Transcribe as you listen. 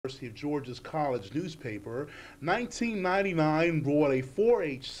University of Georgia's college newspaper, 1999 brought a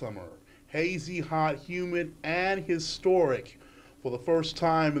 4-H summer, hazy, hot, humid, and historic. For the first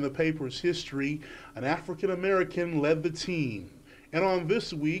time in the paper's history, an African American led the team. And on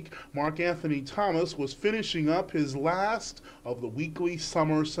this week, Mark Anthony Thomas was finishing up his last of the weekly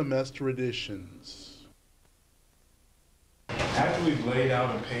summer semester editions. After we've laid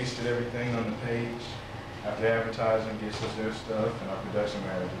out and pasted everything on the page, after advertising gets us their stuff and our production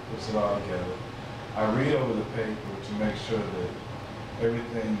manager puts it all together, I read over the paper to make sure that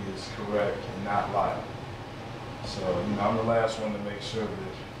everything is correct and not liable. So, I'm the last one to make sure that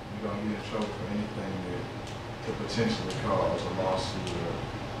we don't get in trouble for anything that could potentially cause a lawsuit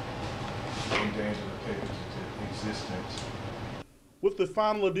or endanger the paper's existence. With the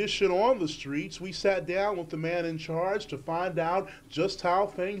final edition on the streets, we sat down with the man in charge to find out just how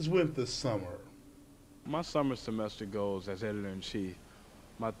things went this summer. My summer semester goals as editor-in-chief,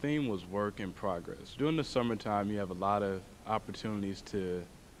 my theme was work in progress. During the summertime, you have a lot of opportunities to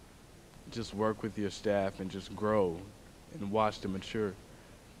just work with your staff and just grow and watch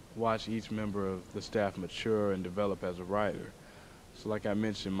each member of the staff mature and develop as a writer. So like I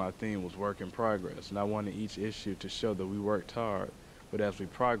mentioned, my theme was work in progress, and I wanted each issue to show that we worked hard, but as we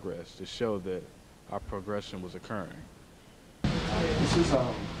progressed, to show that our progression was occurring. This is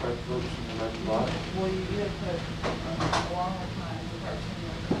Fred Phillips from the Red Block. Well, you did put a long time the cartoon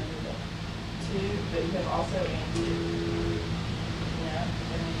under the two, but you have also Andy.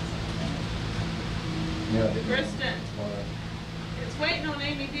 Yeah. Kristen, it's waiting on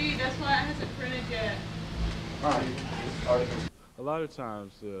Amy D. That's why it hasn't printed yet. A lot of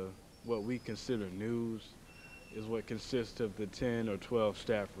times, what we consider news is what consists of the 10 or 12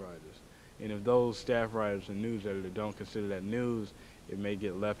 staff writers. And if those staff writers and news editor don't consider that news, it may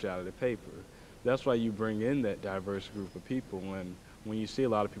get left out of the paper. That's why you bring in that diverse group of people. When you see a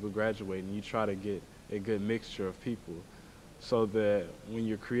lot of people graduating, you try to get a good mixture of people so that when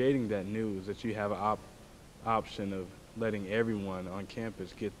you're creating that news, that you have an option of letting everyone on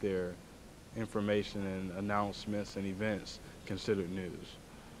campus get their information and announcements and events considered news.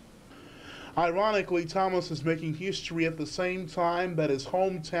 Ironically, Thomas is making history at the same time that his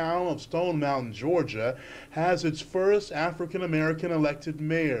hometown of Stone Mountain, Georgia, has its first African-American elected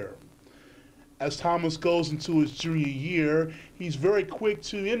mayor. As Thomas goes into his junior year, he's very quick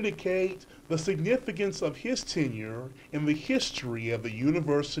to indicate the significance of his tenure in the history of the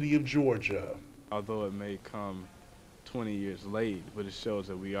University of Georgia. Although it may come 20 years late, but it shows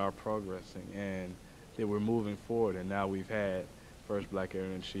that we are progressing and that we're moving forward, and now we've had first black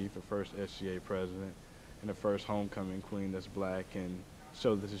editor-in-chief, the first SGA president, and the first homecoming queen that's black, and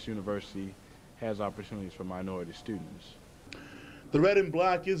show that this university has opportunities for minority students. The Red and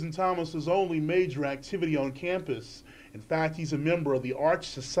Black isn't Thomas's only major activity on campus. In fact, he's a member of the Arch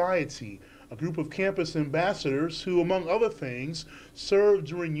Society, a group of campus ambassadors who, among other things, serve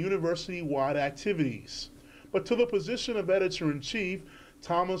during university-wide activities. But to the position of editor-in-chief,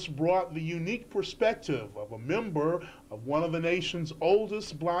 Thomas brought the unique perspective of a member of one of the nation's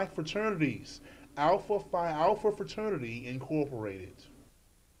oldest black fraternities, Alpha Phi Alpha Fraternity Incorporated.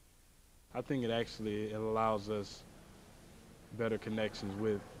 I think it allows us better connections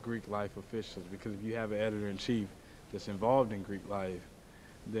with Greek life officials, because if you have an editor-in-chief that's involved in Greek life,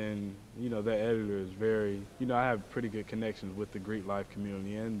 then that editor is very, I have pretty good connections with the Greek life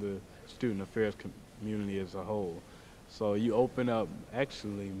community and the student affairs community as a whole. So you open up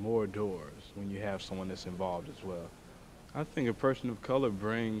actually more doors when you have someone that's involved as well. I think a person of color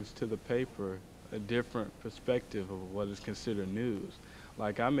brings to the paper a different perspective of what is considered news.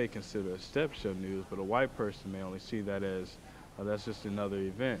 Like, I may consider a step show news, but a white person may only see that as, that's just another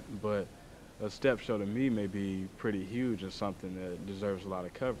event. But a step show to me may be pretty huge and something that deserves a lot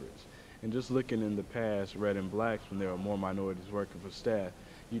of coverage. And just looking in the past, Red and Blacks, when there were more minorities working for staff,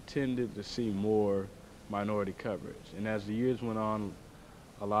 you tended to see more minority coverage. And as the years went on,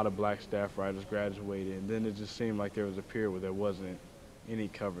 a lot of black staff writers graduated, and then it just seemed like there was a period where there wasn't any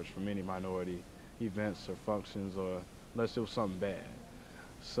coverage from any minority events or functions, or unless it was something bad.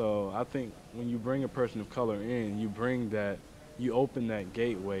 So I think when you bring a person of color in, you open that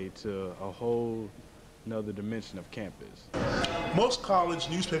gateway to a whole another dimension of campus. Most college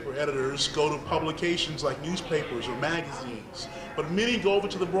newspaper editors go to publications like newspapers or magazines, but many go over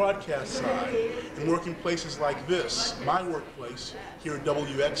to the broadcast side and work in places like this, my workplace, here at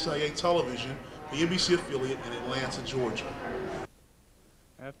WXIA Television, the NBC affiliate in Atlanta, Georgia.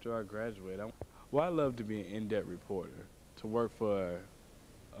 After I graduate, I love to be an in-depth reporter, to work for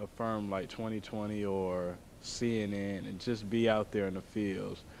a firm like 2020 or CNN and just be out there in the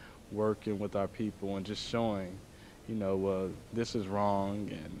fields working with our people and just showing, this is wrong,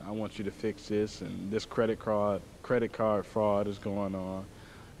 and I want you to fix this, and this credit card fraud is going on,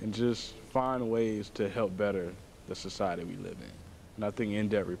 and just find ways to help better the society we live in. And I think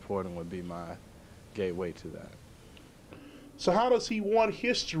in-depth reporting would be my gateway to that. So how does he want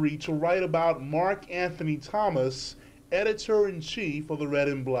history to write about Mark Anthony Thomas, editor-in-chief of the Red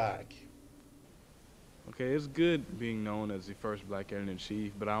and Black? Okay, it's good being known as the first black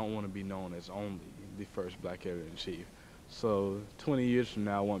editor-in-chief, but I don't want to be known as only the first black editor-in-chief. So 20 years from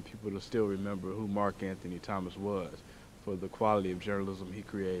now, I want people to still remember who Mark Anthony Thomas was for the quality of journalism he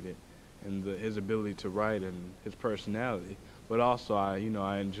created and his ability to write and his personality. But also, I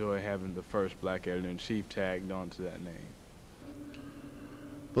enjoy having the first black editor-in-chief tagged onto that name.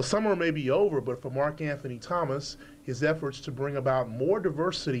 The summer may be over, but for Mark Anthony Thomas, his efforts to bring about more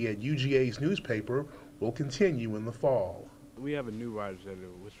diversity at UGA's newspaper will continue in the fall. We have a new writer's editor,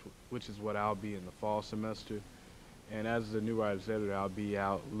 which is what I'll be in the fall semester. And as the new writer's editor, I'll be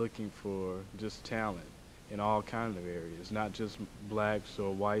out looking for just talent in all kinds of areas, not just blacks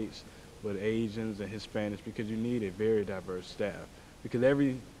or whites, but Asians and Hispanics, because you need a very diverse staff. Because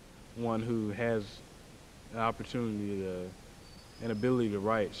everyone who has an opportunity an ability to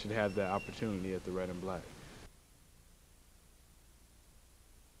write should have that opportunity at the Red and Black.